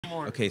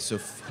more. Okay, so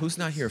who's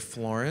not here?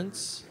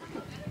 Florence?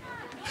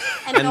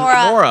 And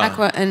Nora.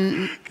 Aqua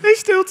and... They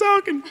still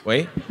talking.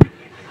 Wait.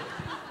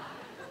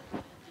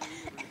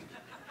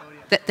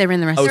 They're in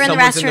the restaurant. Oh, They're in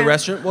the someone's in the restroom.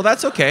 restaurant? Well,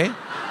 that's okay.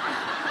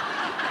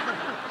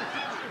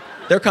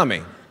 They're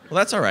coming. Well,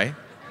 that's all right.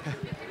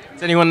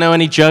 Does anyone know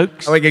any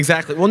jokes? Oh,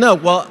 exactly. Well, no.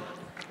 Well,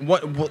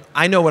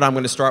 I know what I'm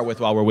going to start with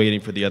while we're waiting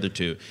for the other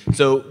two.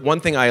 So one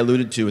thing I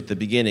alluded to at the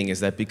beginning is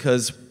that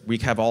because we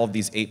have all of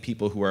these 8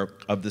 people who are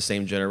of the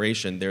same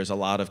generation, there's a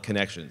lot of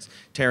connections.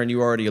 Taron,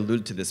 you already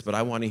alluded to this, but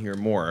I want to hear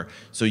more.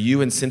 So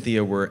you and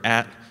Cynthia were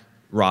at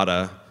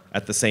RADA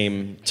at the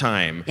same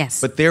time.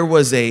 Yes. But there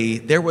was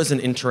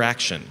an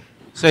interaction.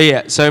 So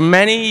yeah, so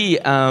many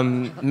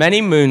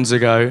moons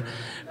ago,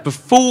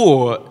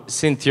 before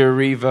Cynthia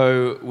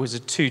Erivo was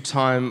a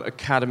 2-time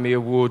Academy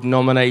Award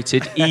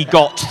nominated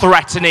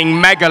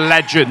EGOT-threatening mega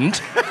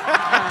legend,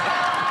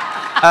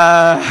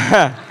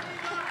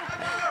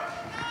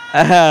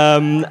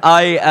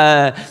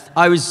 I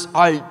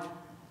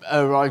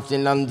arrived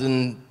in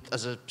London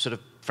as a sort of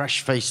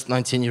fresh-faced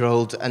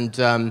 19-year-old, and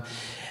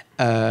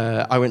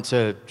I went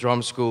to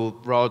drama school,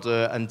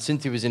 RADA, and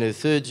Cynthia was in her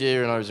 3rd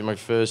year, and I was in my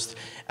 1st,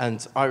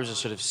 and I was a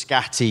sort of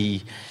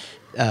scatty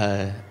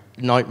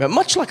nightmare,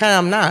 much like I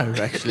am now,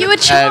 actually. You were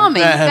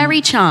charming,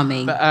 very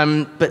charming.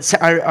 But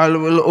I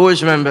will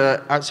always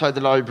remember outside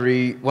the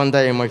library, one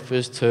day in my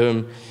 1st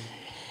term,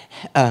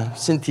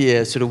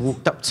 Cynthia sort of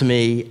walked up to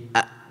me,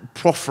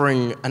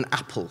 proffering an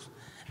apple,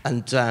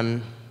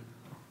 and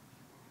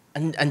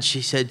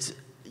she said,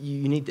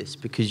 "You need this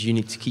because you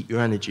need to keep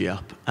your energy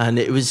up." And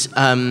it was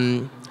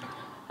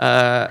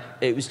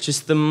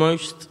just the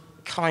most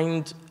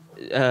kind,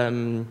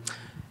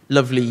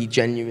 lovely,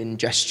 genuine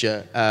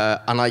gesture,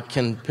 and I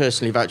can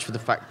personally vouch for the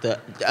fact that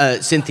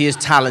Cynthia's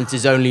talent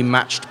is only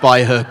matched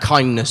by her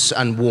kindness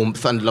and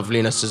warmth and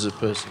loveliness as a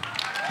person.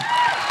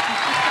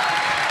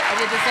 I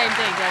did the same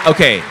thing. Right?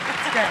 Okay.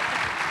 It's great.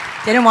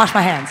 Didn't wash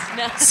my hands.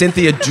 No.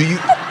 Cynthia, do you...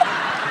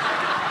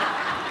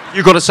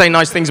 You've got to say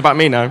nice things about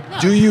me now.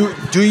 Do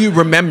you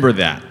remember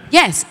that?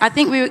 Yes, I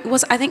think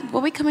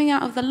were we coming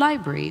out of the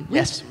library?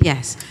 Yes.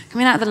 Yes,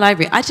 coming out of the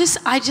library. I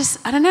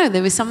don't know.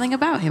 There was something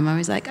about him. I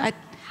was like,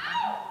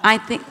 I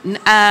think.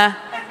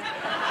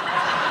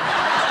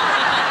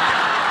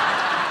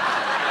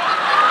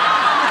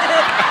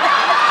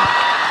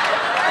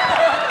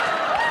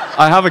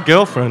 I have a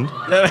girlfriend.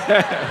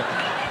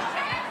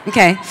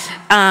 Okay.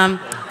 And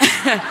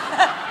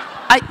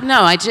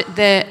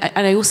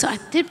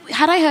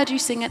had I heard you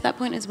sing at that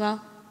point as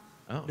well?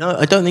 Oh. No,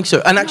 I don't think so.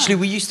 And actually,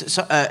 we used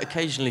to,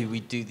 occasionally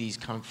we'd do these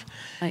kind of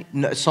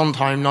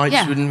Sondheim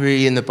nights, wouldn't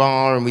we, in the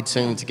bar, and we'd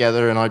sing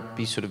together, and I'd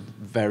be sort of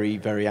very,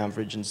 very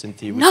average, and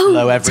Cynthia would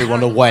blow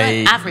everyone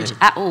away. Not average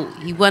at all.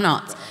 He were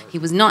not. He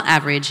was not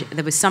average.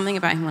 There was something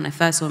about him when I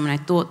first saw him, and I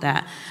thought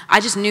that I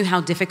just knew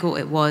how difficult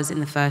it was in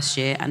the first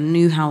year. I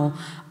knew how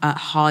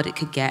hard it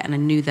could get, and I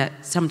knew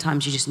that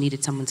sometimes you just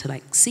needed someone to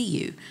like see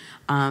you.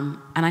 And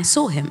I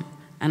saw him,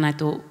 and I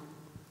thought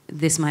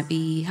this might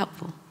be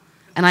helpful.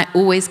 And I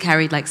always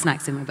carried like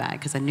snacks in my bag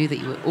because I knew that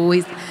you were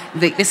always.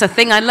 This is a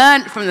thing I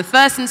learned from the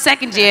 1st and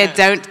 2nd year.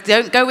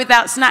 Don't go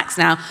without snacks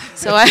now.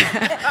 So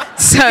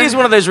he's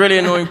one of those really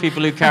annoying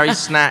people who carries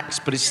snacks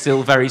but is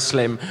still very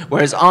slim,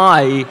 whereas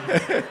I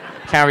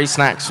carry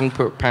snacks and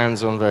put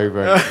pounds on very,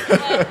 very.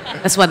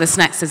 That's why the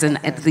snacks isn't.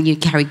 You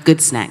carry good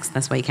snacks.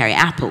 That's why you carry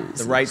apples.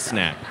 The right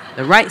snack.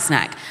 The right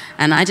snack.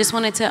 And I just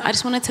wanted to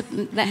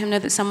let him know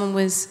that someone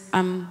was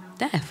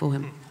there for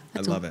him.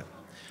 That's I love it.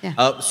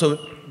 Yeah. So,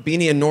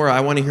 Beanie and Nora, I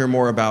want to hear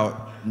more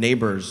about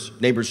Neighbors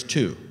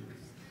 2.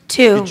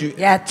 2.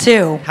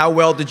 2. How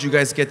well did you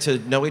guys get to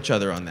know each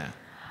other on that?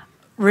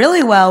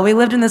 Really well. We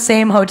lived in the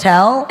same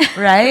hotel,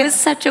 right? It was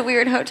such a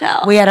weird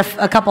hotel. We had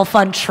a couple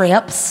fun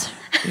trips,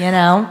 you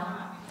know.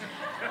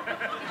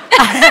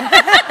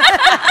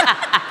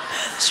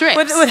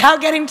 Trips.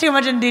 Without getting too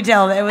much in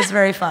detail, it was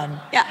very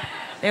fun. Yeah.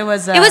 It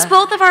was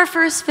both of our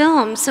first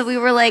films, so we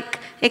were like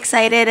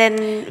excited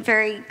and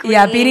very green.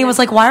 Yeah, Beanie was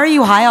like, "Why are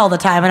you high all the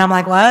time?" And I'm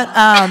like, "What?"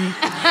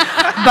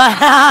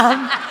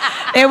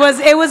 It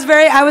was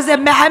very.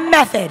 I'm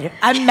method.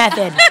 I'm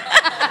method.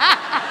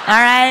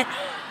 All right.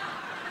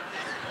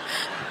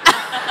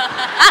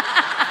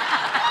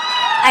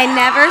 I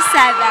never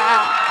said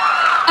that.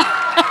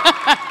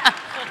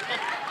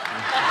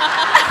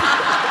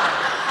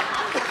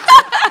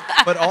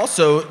 But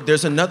also,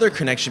 there's another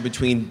connection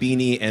between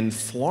Beanie and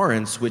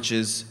Florence, which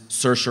is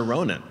Saoirse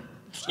Ronan.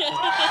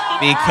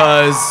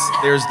 Because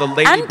there's the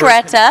lady... And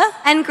Greta.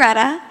 And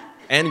Greta.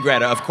 And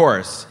Greta, of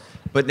course.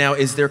 But now,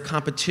 is there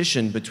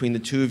competition between the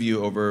two of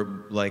you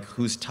over, like,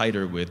 who's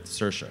tighter with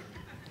Saoirse?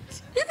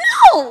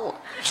 No!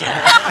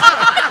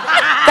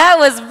 That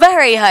was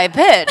very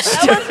high-pitched.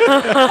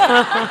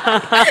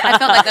 I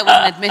felt like that was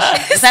an admission.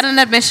 Is that an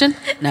admission?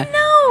 No.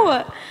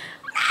 No.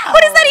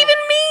 What does that even mean?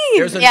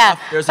 There's enough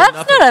that's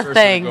of not a Saoirse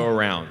thing. to go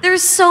around.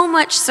 There's so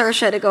much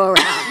Saoirse to go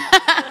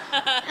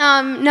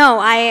around. No,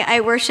 I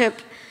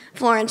worship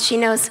Florence, she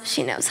knows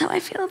how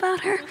I feel about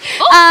her.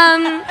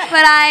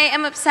 But I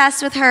am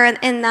obsessed with her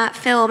in that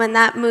film, in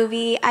that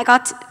movie.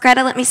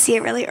 Greta let me see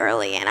it really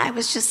early, and I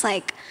was just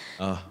like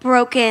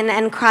broken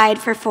and cried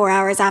for 4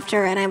 hours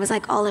after, and I was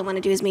like, all I want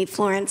to do is meet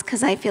Florence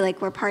because I feel like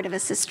we're part of a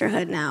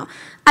sisterhood now.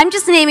 I'm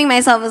just naming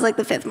myself as like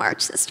the 5th March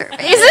sister,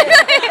 basically.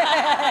 They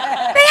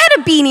had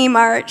a Beanie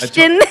March,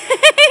 didn't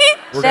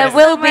they? There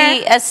will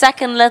be a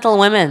second Little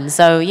Women,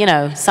 so, you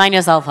know, sign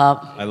yourself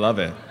up. I love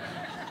it.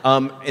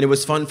 And it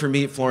was fun for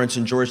me, Florence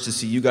and George, to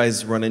see you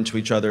guys run into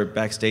each other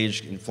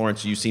backstage. And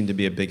Florence, you seem to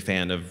be a big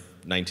fan of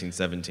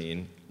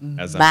 1917.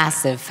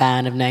 Massive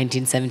fan of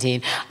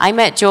 1917. I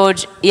met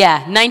George,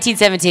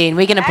 1917.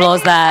 We can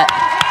applause that.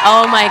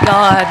 Oh my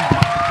God.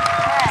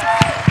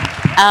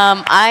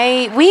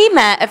 We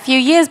met a few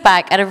years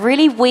back at a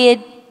really weird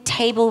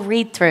table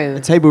read-through. A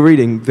table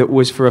reading that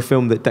was for a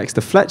film that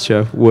Dexter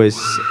Fletcher was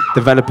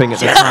developing at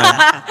the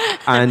time.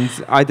 And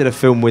I did a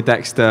film with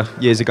Dexter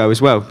years ago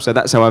as well. So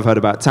that's how I've heard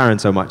about Taron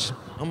so much.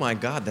 Oh my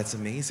God, that's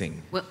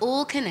amazing. We're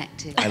all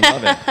connected. I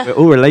love it. We're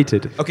all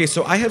related. Okay,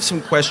 so I have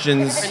some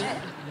questions.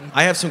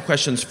 I have some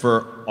questions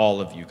for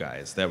all of you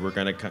guys that we're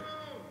gonna.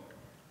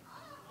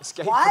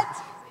 What?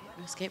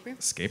 Escape room?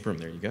 Escape room.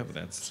 There you go.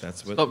 That's what.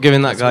 Stop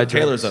giving that that's guy what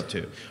Taylor's drugs. up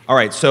to. All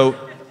right, so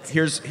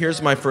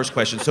here's my first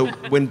question. So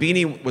when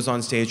Beanie was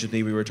on stage with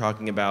me, we were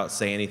talking about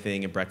Say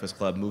Anything and Breakfast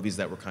Club, movies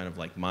that were kind of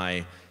like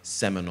my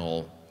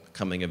seminal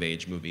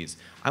coming-of-age movies.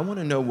 I want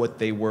to know what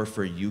they were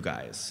for you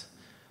guys.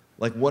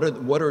 Like,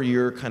 what are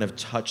your kind of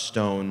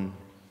touchstone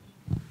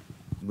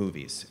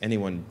movies?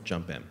 Anyone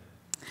jump in?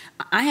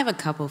 I have a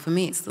couple. For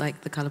me, it's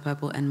like The Color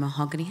Purple and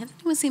Mahogany. Has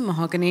anyone seen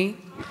Mahogany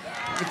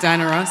with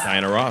Diana Ross?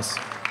 Diana Ross.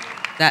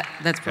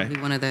 That's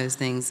probably one of those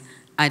things.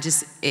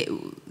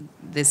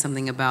 There's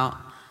something about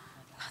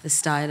the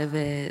style of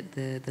it,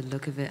 the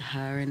look of it,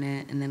 her in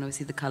it, and then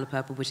obviously The Color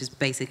Purple, which is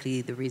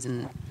basically the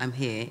reason I'm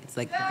here. It's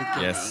like the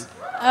beginning. Yes.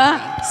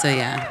 So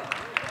yeah.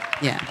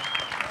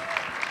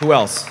 Who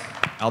else?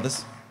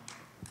 Aldis?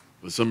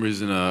 For some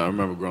reason, I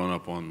remember growing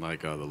up on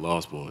like the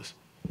Lost Boys.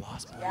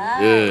 Lost Boys.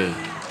 Yeah.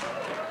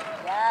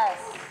 Yes.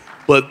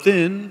 But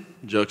then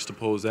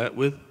juxtapose that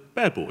with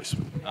Bad Boys.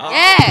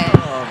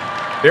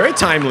 Yeah. Very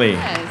timely.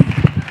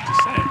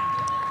 Just saying.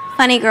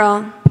 Funny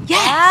Girl.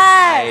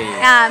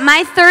 Yeah,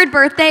 my 3rd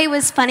birthday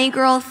was Funny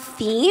Girl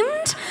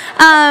themed.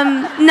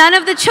 None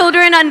of the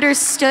children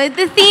understood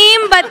the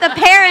theme, but the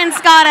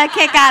parents got a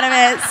kick out of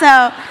it.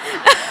 So,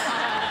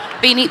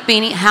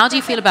 Beanie, how do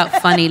you feel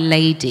about Funny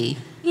Lady?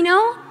 you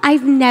know,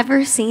 I've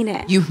never seen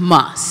it. You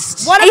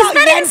must. What Isn't about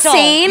that Yentl?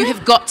 insane? You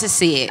have got to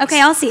see it.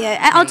 Okay, I'll see it.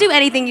 I'll do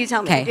anything you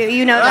tell me to do.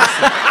 You know that.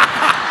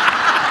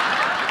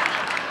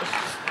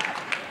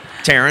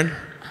 Taron?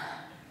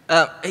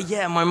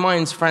 Yeah, my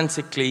mind's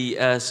frantically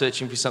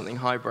searching for something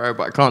highbrow,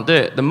 but I can't do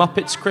it. The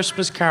Muppets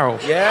Christmas Carol.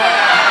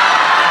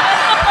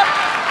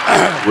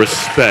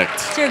 Respect.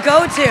 It's your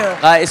go-to.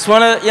 It's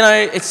one of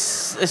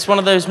it's one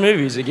of those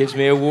movies that gives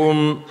me a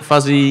warm,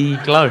 fuzzy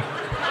glow.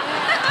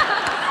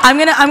 I'm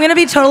gonna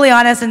be totally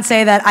honest and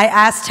say that I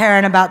asked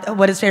Taron about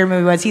what his favorite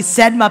movie was. He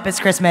said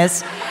Muppets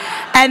Christmas,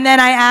 and then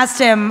I asked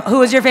him who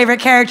was your favorite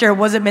character.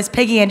 Was it Miss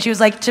Piggy? And she was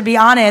like, to be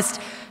honest,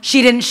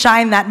 she didn't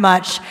shine that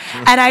much.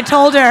 And I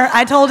told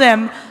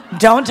him,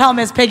 don't tell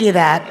Miss Piggy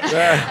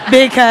that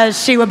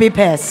because she would be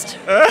pissed.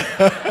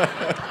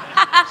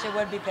 She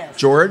would be pissed.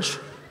 George?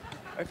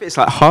 If it's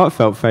like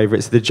heartfelt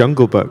favorites, The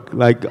Jungle Book.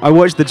 Like I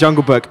watch The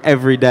Jungle Book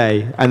every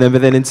day,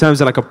 but then in terms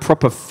of like a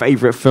proper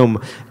favorite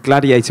film,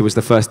 Gladiator was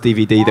the first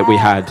DVD that we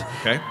had,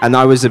 and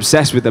I was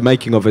obsessed with the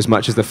making of as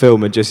much as the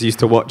film, and just used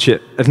to watch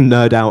it and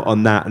nerd out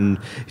on that, and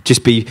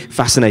just be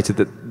fascinated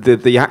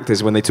that the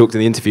actors, when they talked in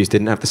the interviews,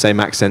 didn't have the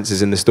same accents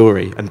as in the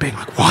story, and being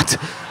like, what?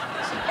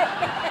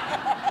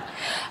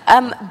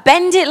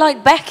 Bend It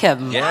Like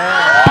Beckham.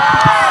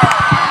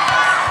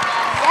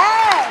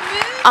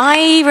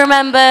 I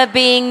remember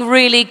being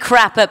really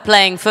crap at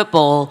playing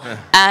football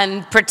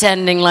and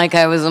pretending like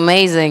I was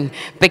amazing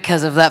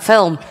because of that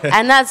film.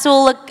 And that's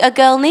all a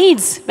girl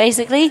needs,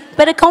 basically.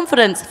 Bit of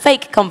confidence,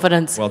 fake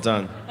confidence. Well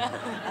done.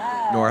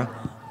 Nora?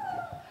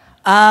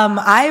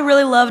 I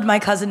really loved My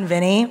Cousin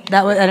Vinny.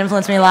 That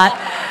influenced me a lot.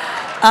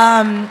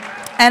 And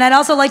I'd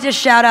also like to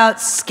shout out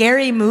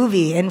Scary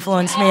Movie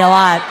influenced me a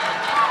lot.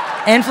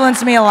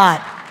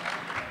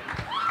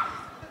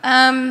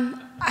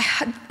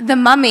 The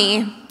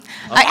Mummy.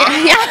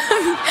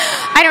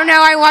 I don't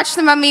know. I watched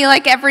The Mummy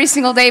like every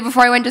single day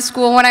before I went to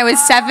school when I was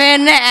 7,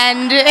 and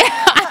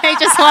I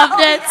just loved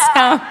it.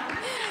 So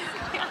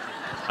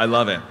I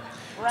love it.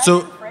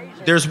 So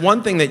there's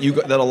one thing that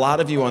a lot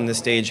of you on this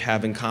stage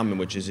have in common,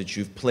 which is that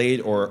you've played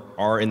or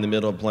are in the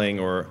middle of playing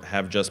or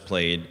have just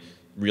played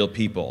real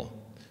people.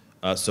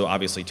 So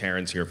obviously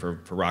Taron's here for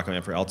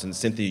Rocketman, for Elton.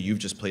 Cynthia, you've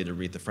just played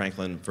Aretha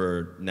Franklin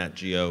for Nat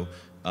Geo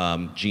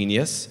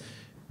Genius.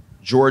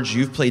 George,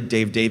 you've played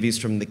Dave Davies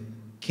from the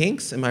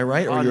Kinks, am I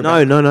right? Or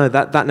No,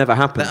 that never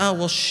happened. Oh,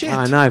 well, shit.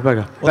 I know,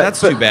 bugger. Well,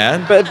 that's too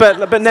bad.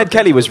 But Ned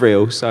Kelly was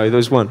real, so there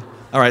was one.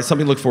 All right,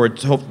 something to look forward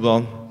to.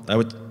 Well, I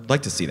would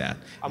like to see that.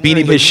 I'm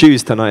wearing his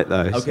shoes tonight,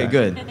 though. Okay, so.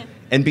 good.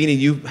 And Beanie,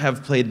 you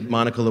have played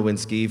Monica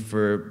Lewinsky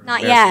for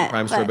Not American yet,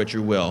 Crime Story, but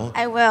you will.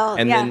 I will.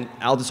 And yeah. then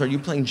Aldis, are you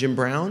playing Jim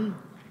Brown?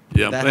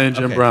 Yeah, I'm playing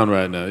Jim Brown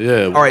right now.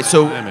 Yeah. All right,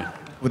 so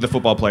with the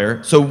football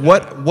player. So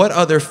what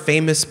other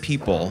famous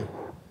people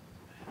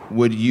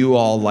would you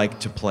all like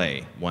to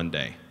play one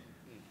day?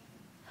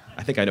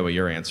 I think I know what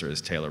your answer is,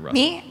 Taylor Russell.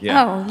 Me?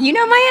 Yeah. Oh, you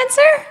know my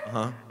answer?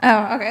 Uh-huh.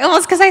 Oh, okay. Well,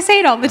 it's because I say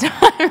it all the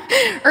time.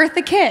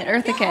 Eartha Kitt,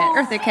 Eartha Kitt,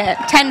 Eartha Kitt.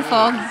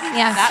 Tenfold.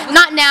 Yeah.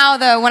 Not now,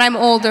 though, when I'm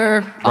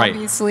older, Right.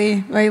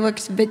 obviously. I look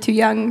a bit too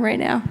young right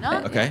now.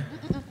 No. Okay.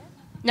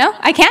 No?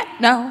 I can't?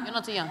 No. You're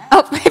not too young.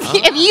 Oh,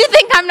 if you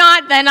think I'm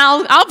not, then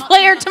I'll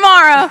play her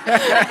tomorrow.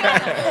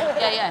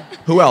 Yeah.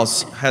 Who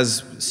else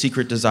has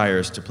secret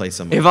desires to play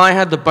someone? If I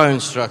had the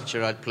bone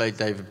structure, I'd play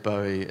David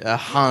Bowie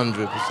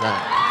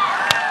 100%.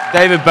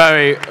 David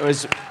Bowie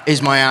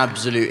is my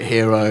absolute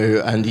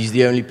hero, and he's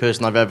the only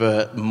person I've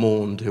ever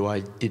mourned who I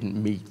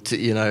didn't meet,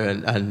 you know,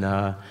 and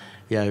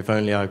yeah, if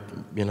only I,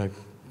 you know,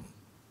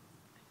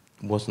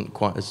 wasn't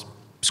quite as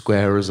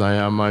square as I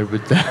am, I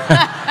would,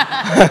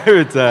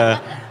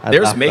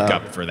 There's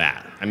makeup for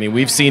that. I mean,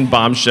 we've seen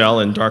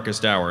Bombshell and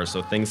Darkest Hour,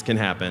 so things can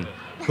happen.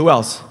 Who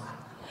else?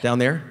 Down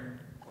there?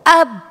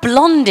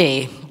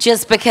 Blondie,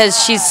 just because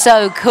she's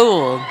so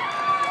cool.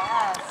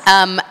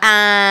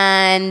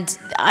 And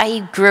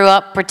I grew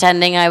up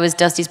pretending I was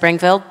Dusty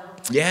Springfield.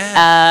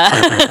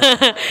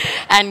 Yeah.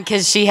 And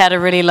because she had a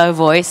really low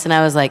voice, and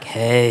I was like,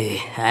 hey,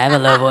 I have a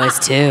low voice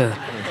too.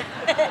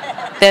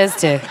 Those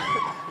two.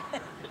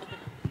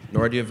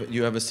 Nora, do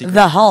you have a secret?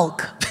 The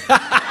Hulk.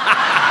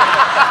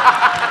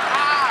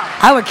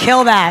 I would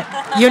kill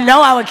that. You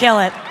know I would kill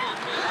it.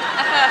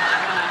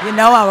 You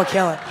know I would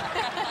kill it.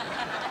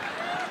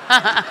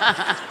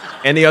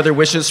 Any other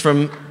wishes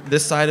from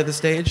this side of the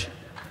stage?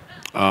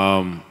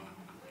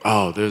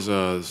 There's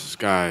this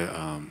guy,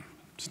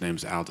 his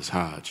name's Aldis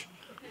Hodge.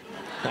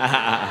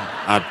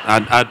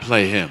 I'd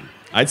play him.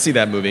 I'd see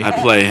that movie.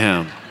 I'd play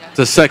him. It's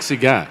a sexy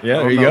guy. Yeah,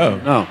 there you go.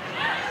 No.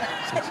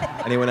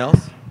 Anyone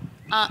else?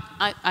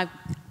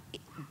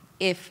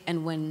 If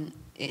and when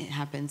it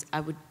happens,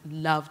 I would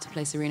love to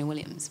play Serena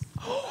Williams.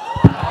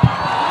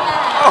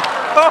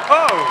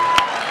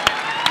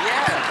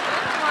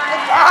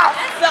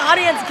 The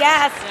audience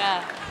gasp.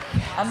 Yeah.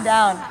 I'm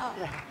down.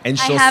 And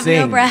I she'll have sing.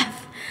 no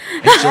breath.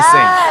 And she'll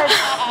sing.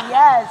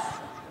 Yes.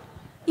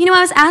 You know,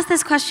 I was asked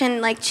this question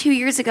like 2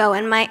 years ago,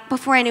 and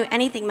before I knew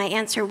anything, my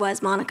answer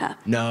was Monica.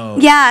 No.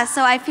 Yeah,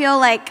 so I feel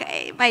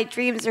like my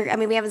dreams are, I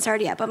mean, we haven't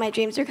started yet, but my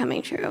dreams are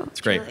coming true. It's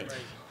great. Truly.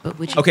 But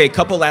would you? Okay,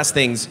 couple last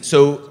things.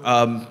 So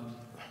I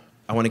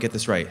want to get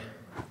this right.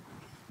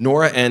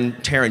 Nora and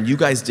Taron, you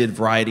guys did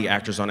Variety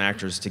Actors on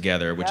Actors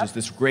together, which is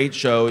this great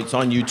show. It's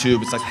on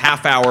YouTube. It's like a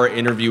half-hour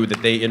interview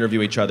that they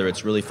interview each other.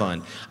 It's really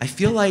fun. I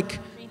feel like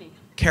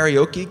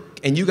karaoke,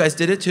 and you guys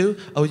did it too?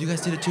 Oh, you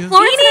guys did it too?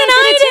 Florence and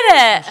I did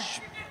it.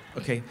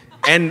 Okay,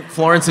 and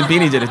Florence and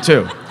Beanie did it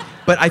too.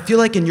 But I feel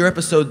like in your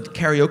episode,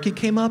 karaoke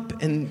came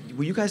up, and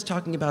were you guys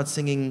talking about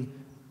singing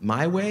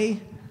My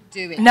Way?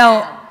 Do it.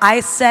 No,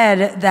 I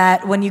said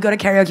that when you go to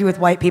karaoke with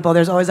white people,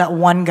 there's always that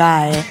one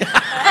guy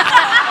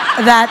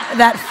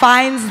that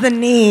finds the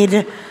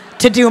need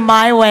to do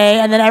My Way,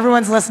 and then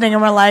everyone's listening,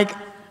 and we're like...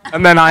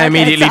 And then I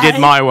immediately did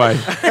My Way.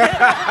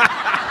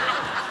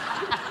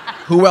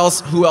 Who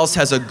else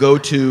has a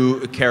go-to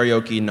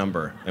karaoke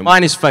number? And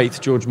Mine is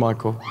Faith, George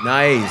Michael.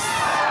 Nice.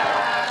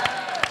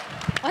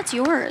 What's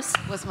yours?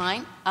 What's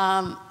mine?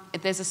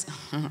 If there's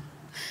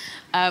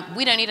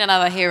We Don't Need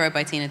Another Hero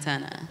by Tina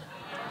Turner.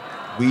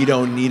 We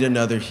Don't Need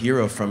Another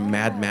Hero from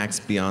Mad Max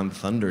Beyond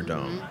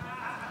Thunderdome.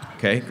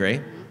 Okay,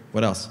 great.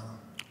 What else?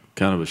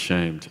 Kind of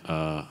ashamed.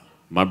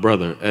 My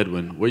brother,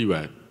 Edwin, where you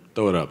at?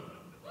 Throw it up.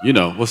 You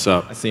know, what's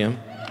up? I see him.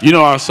 You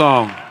know our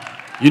song.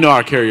 You know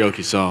our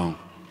karaoke song.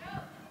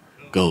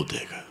 Gold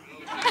Digger.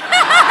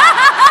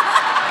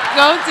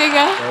 Gold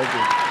Digger. Gold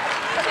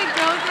Digger.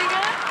 Gold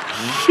Digger.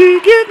 She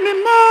give me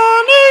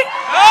money.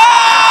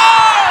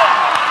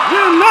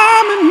 When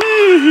I'm in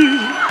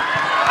need.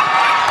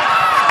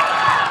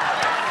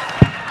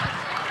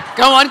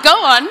 Go on.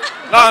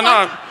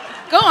 No.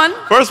 Go on.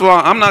 First of all,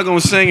 I'm not gonna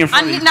sing in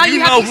front of you. Now You you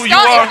know have who to you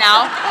start are. it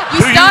now.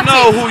 Do you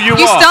know who you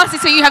You are? started,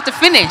 so you have to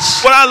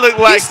finish. What I look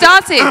like? You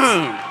started.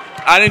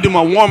 I didn't do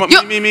my warm up. Me.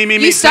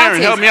 You started.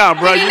 Taryn, help me out,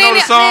 bro. You know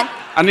the song?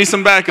 I need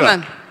some backup.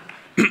 Come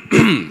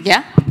on.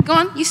 Yeah? Go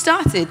on. You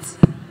started.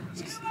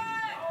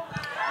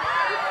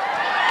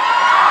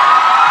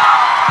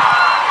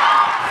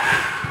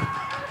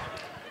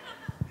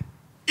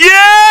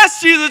 Yes,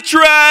 she's a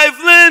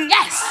trifling.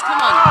 Yes.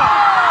 Come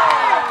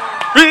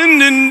on.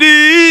 Friend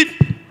indeed.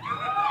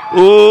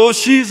 Oh,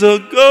 she's a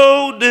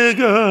gold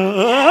digger.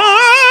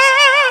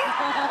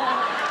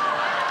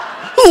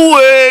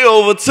 Way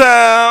over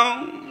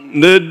town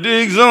that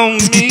digs on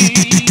me.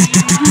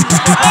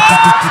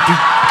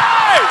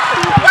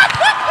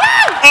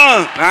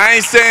 I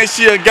ain't saying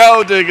she a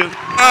gold digger.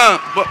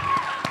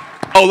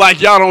 But like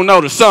y'all don't know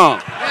the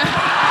song.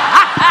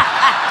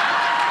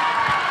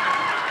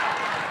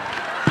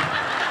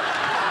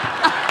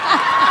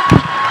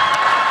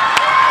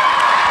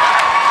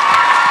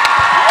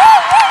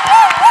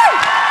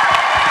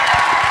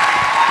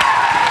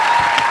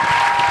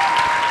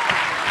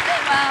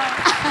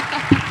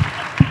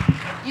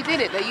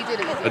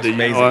 But you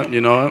know what?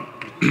 You know what?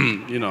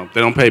 You know,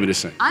 they don't pay me to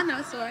sing. I know,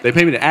 it's all right. They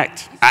pay me to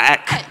act. I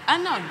act. I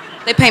know.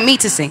 They pay me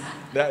to sing.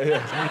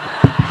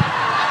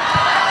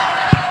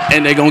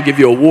 And they're gonna give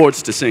you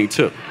awards to sing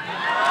too.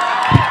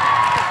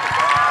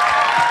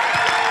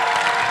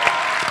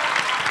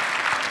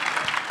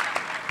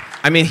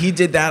 I mean, he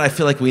did that. I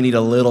feel like we need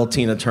a little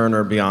Tina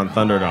Turner beyond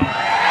Thunderdome.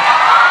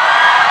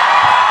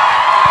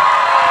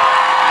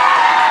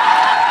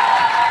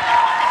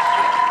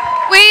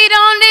 We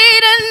don't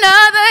need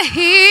another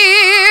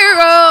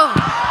hero.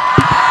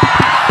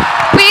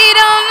 We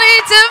don't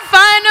need to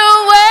find a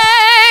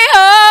way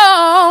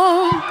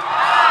home.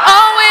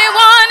 All we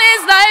want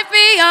is life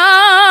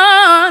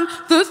beyond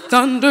the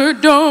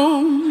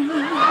Thunderdome.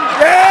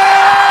 Yes!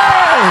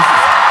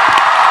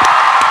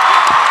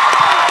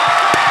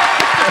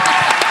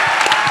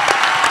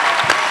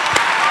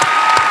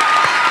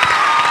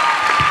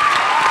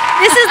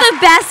 This is the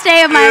best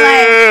day of my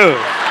life.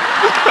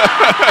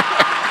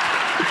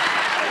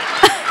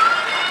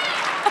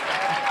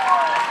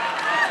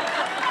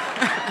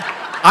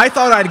 I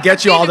thought I'd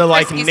get you all to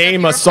like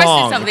name a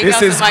song.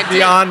 This is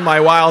beyond my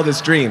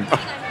wildest dreams.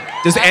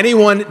 Does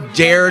anyone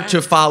dare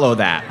to follow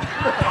that?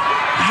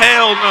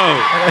 Hell no.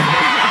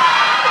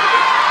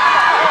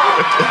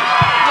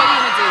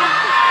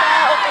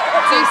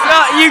 No,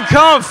 you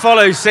can't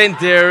follow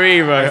Cynthia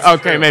Erivo.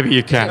 Okay, maybe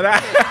you can.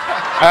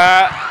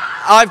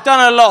 I've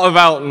done a lot of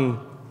Elton.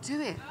 Do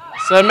it.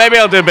 So maybe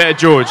I'll do a bit of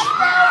George.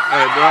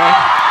 Hey, bro.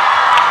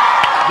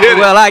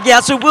 Well, I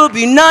guess it would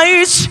be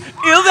nice if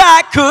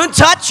I could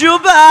touch your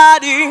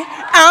body.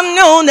 I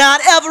know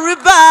not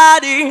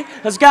everybody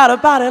has got a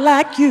body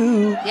like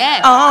you.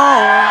 Yeah. Oh.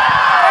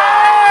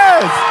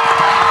 Yes.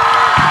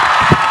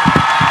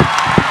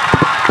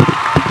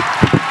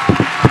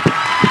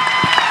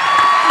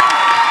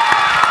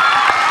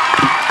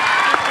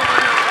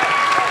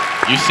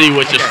 You see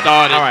what you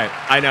started. All right,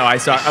 I know. I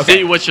saw. Okay.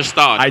 See what you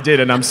started. I did,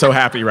 and I'm so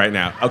happy right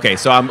now. Okay,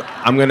 so I'm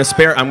gonna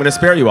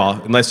spare you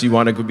all unless you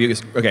want to be.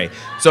 Okay,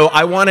 so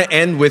I want to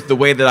end with the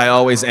way that I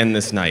always end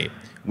this night,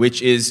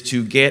 which is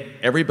to get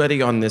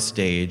everybody on this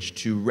stage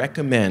to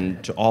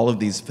recommend to all of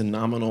these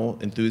phenomenal,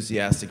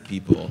 enthusiastic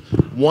people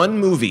one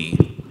movie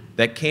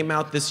that came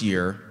out this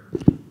year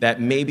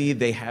that maybe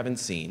they haven't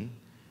seen.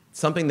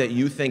 Something that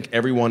you think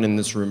everyone in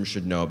this room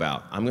should know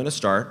about. I'm going to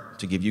start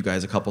to give you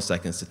guys a couple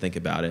seconds to think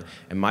about it.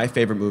 And my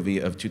favorite movie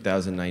of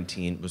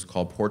 2019 was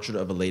called Portrait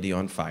of a Lady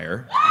on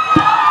Fire,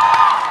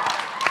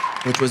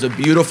 which was a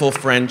beautiful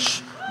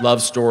French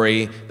love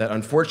story that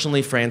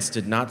unfortunately France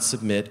did not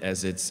submit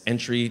as its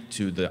entry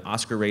to the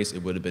Oscar race.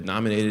 It would have been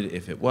nominated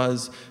if it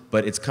was,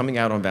 but it's coming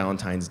out on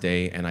Valentine's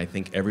Day, and I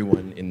think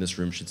everyone in this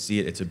room should see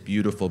it. It's a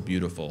beautiful,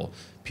 beautiful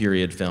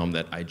period film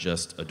that I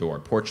just adore.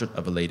 Portrait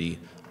of a Lady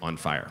on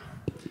Fire.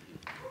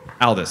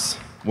 Aldis,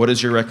 what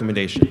is your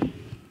recommendation?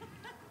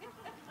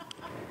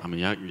 I mean,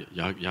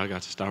 y'all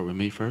got to start with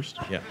me first?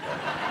 Yeah.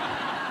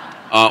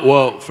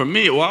 Well, for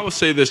me, I would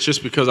say this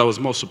just because I was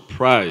most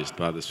surprised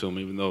by this film,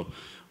 even though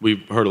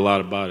we've heard a lot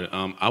about it.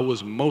 I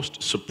was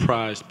most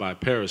surprised by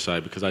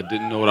Parasite because I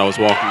didn't know what I was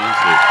walking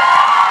into.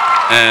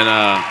 And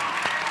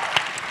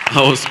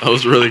I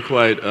was really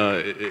quite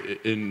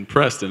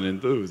impressed and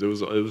enthused. It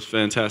was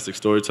fantastic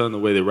storytelling, the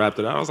way they wrapped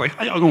it out. I was like,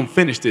 how y'all gonna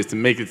finish this to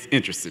make it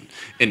interesting?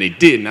 And they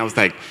did, and I was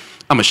like,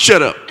 I'm gonna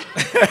shut up.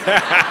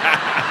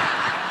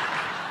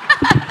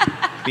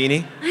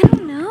 Beanie? I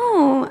don't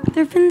know.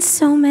 There have been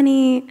so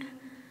many.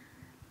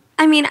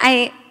 I mean,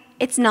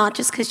 it's not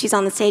just because she's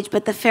on the stage,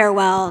 but The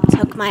Farewell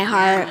took my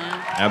heart.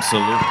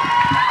 Absolutely.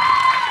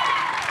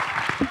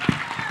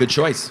 Good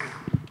choice.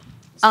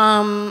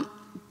 I'm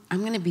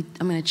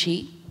gonna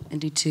cheat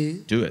and do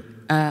two. Do it.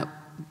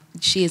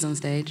 She is on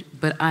stage,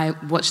 but I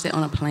watched it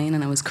on a plane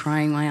and I was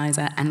crying my eyes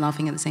out and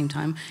laughing at the same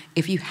time.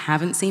 If you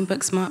haven't seen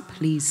Booksmart,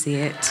 please see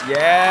it.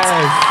 Yes.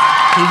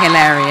 He's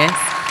hilarious.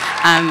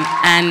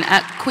 And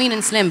Queen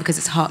and Slim, because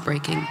it's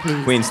heartbreaking,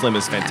 please. Queen Slim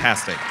is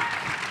fantastic.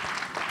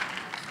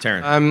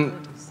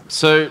 Taron.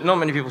 So not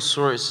many people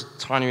saw it. It's a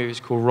tiny movie. It's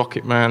called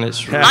Rocketman.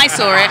 I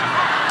saw it.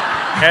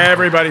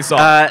 Everybody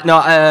saw it.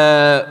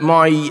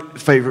 My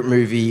favourite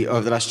movie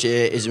of the last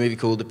year is a movie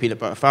called The Peanut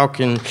Butter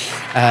Falcon.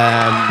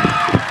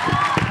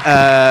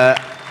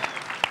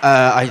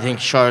 I think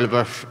Shia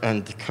LaBeouf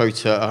and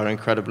Dakota are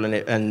incredible in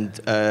it, and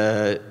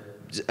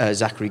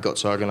Zachary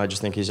Gottsargan I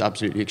just think is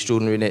absolutely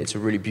extraordinary in it. It's a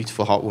really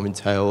beautiful, heartwarming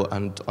tale,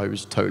 and I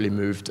was totally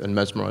moved and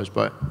mesmerised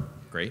by it.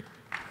 Great.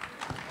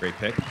 Great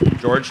pick.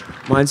 George?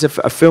 Mine's a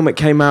film that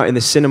came out in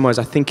the cinemas,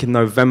 I think in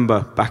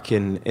November, back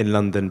in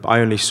London, but I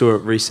only saw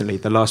it recently,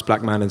 The Last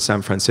Black Man in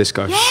San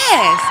Francisco.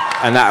 Yes!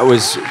 And that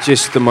was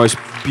just the most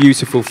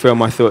beautiful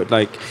film. I thought,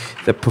 like,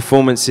 the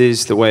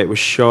performances, the way it was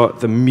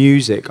shot, the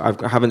music. I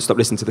haven't stopped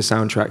listening to the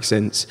soundtrack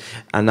since,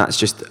 and that's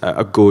just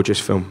a gorgeous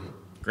film.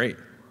 Great.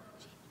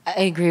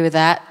 I agree with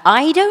that.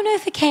 I don't know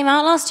if it came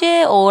out last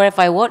year or if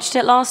I watched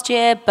it last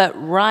year, but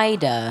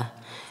Rider,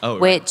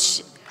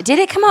 which... Did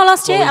it come out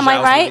last year? Am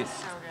I right?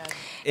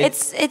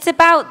 It's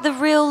about the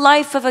real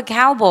life of a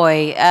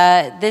cowboy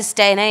this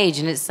day and age,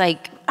 and it's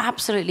like,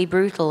 absolutely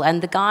brutal.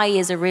 And the guy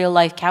is a real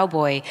life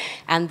cowboy,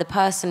 and the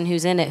person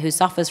who's in it who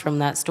suffers from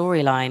that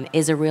storyline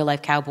is a real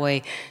life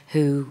cowboy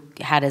who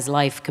had his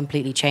life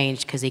completely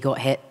changed because he got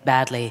hit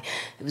badly.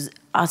 It was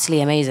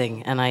utterly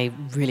amazing, and I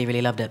really,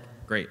 really loved it.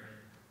 Great.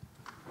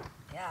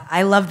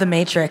 I love The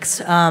Matrix.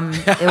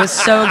 It was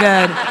so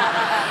good.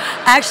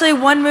 Actually,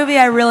 one movie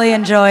I really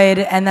enjoyed,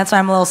 and that's why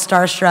I'm a little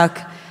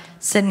starstruck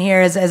sitting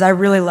here, is I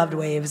really loved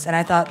Waves, and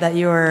I thought that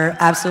you were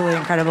absolutely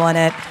incredible in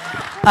it.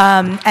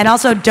 And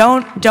also,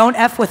 don't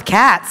F with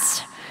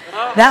cats.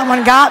 That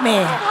one got me.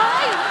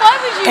 Why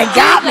would you It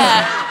got me.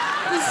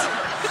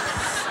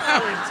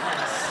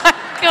 I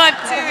can't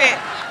do it.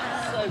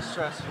 So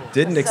stressful.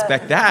 Didn't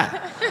expect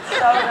that.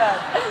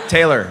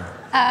 Taylor.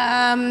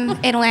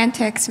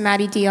 Atlantics,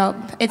 Maddie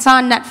Diop. It's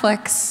on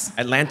Netflix.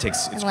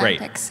 Atlantics, it's great.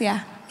 Atlantics,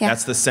 yeah.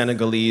 That's the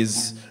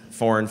Senegalese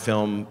foreign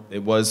film.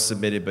 It was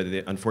submitted, but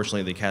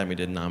unfortunately the Academy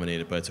didn't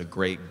nominate it, but it's a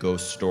great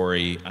ghost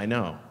story. I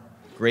know.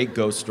 Great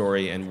ghost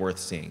story and worth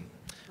seeing.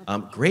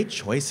 Great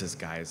choices,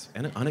 guys,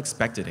 and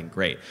unexpected and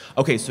great.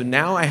 Okay, so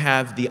now I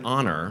have the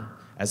honor,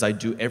 as I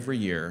do every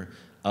year,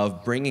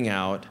 of bringing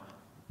out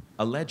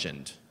a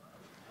legend.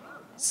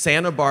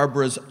 Santa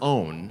Barbara's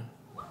own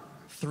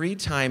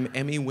 3-time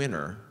Emmy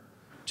winner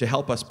to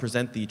help us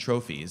present the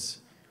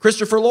trophies,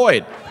 Christopher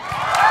Lloyd.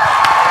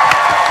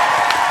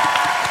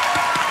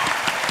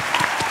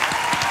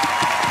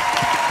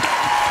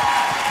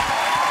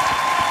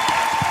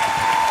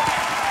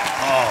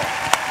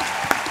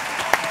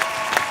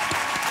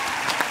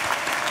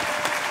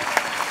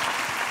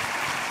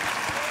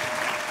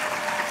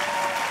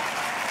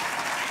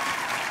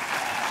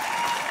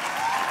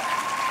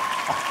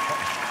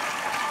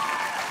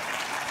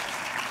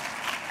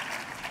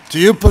 Do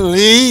you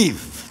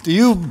believe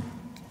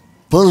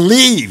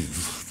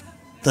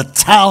the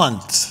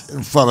talent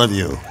in front of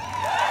you?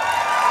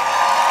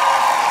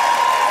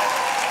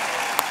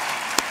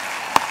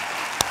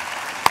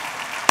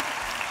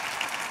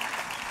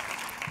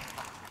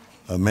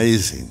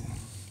 Amazing.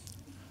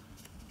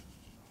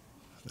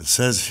 It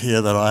says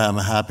here that I am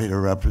happy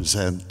to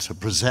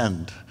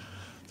present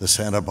the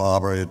Santa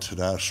Barbara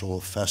International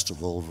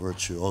Festival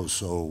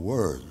Virtuoso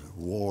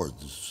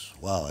Awards.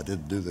 Wow, I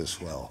didn't do this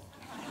well.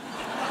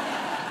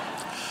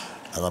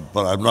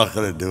 But I'm not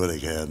going to do it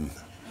again.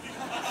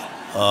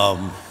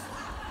 I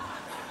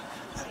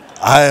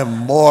am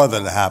more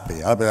than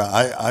happy. I mean,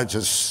 I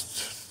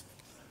just,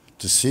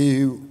 to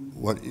see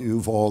what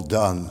you've all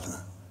done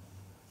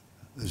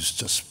is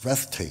just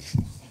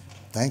breathtaking.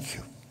 Thank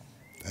you.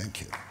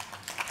 Thank you.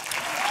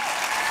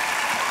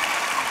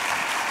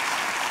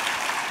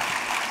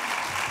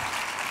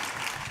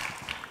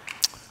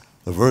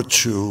 The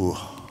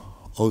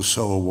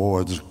Virtuoso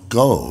Awards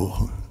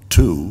go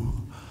to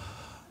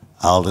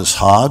Aldis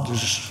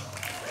Hodge,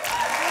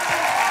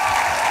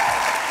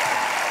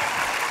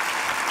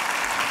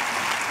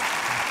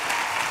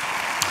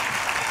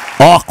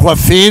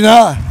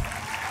 Awkwafina,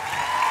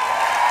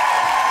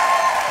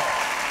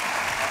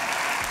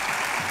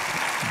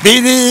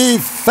 Beanie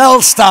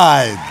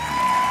Feldstein,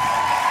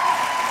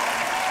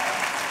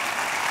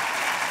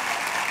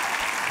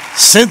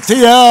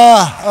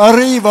 Cynthia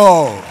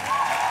Erivo,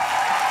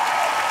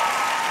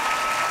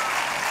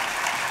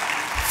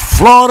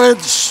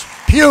 Florence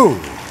Pugh,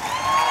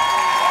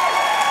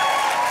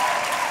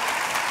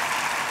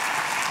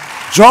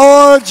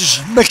 George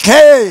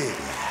MacKay,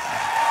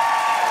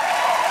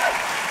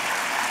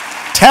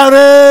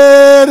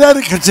 Taron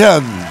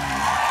Egerton,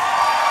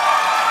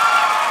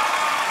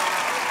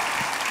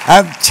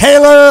 and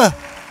Taylor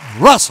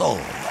Russell.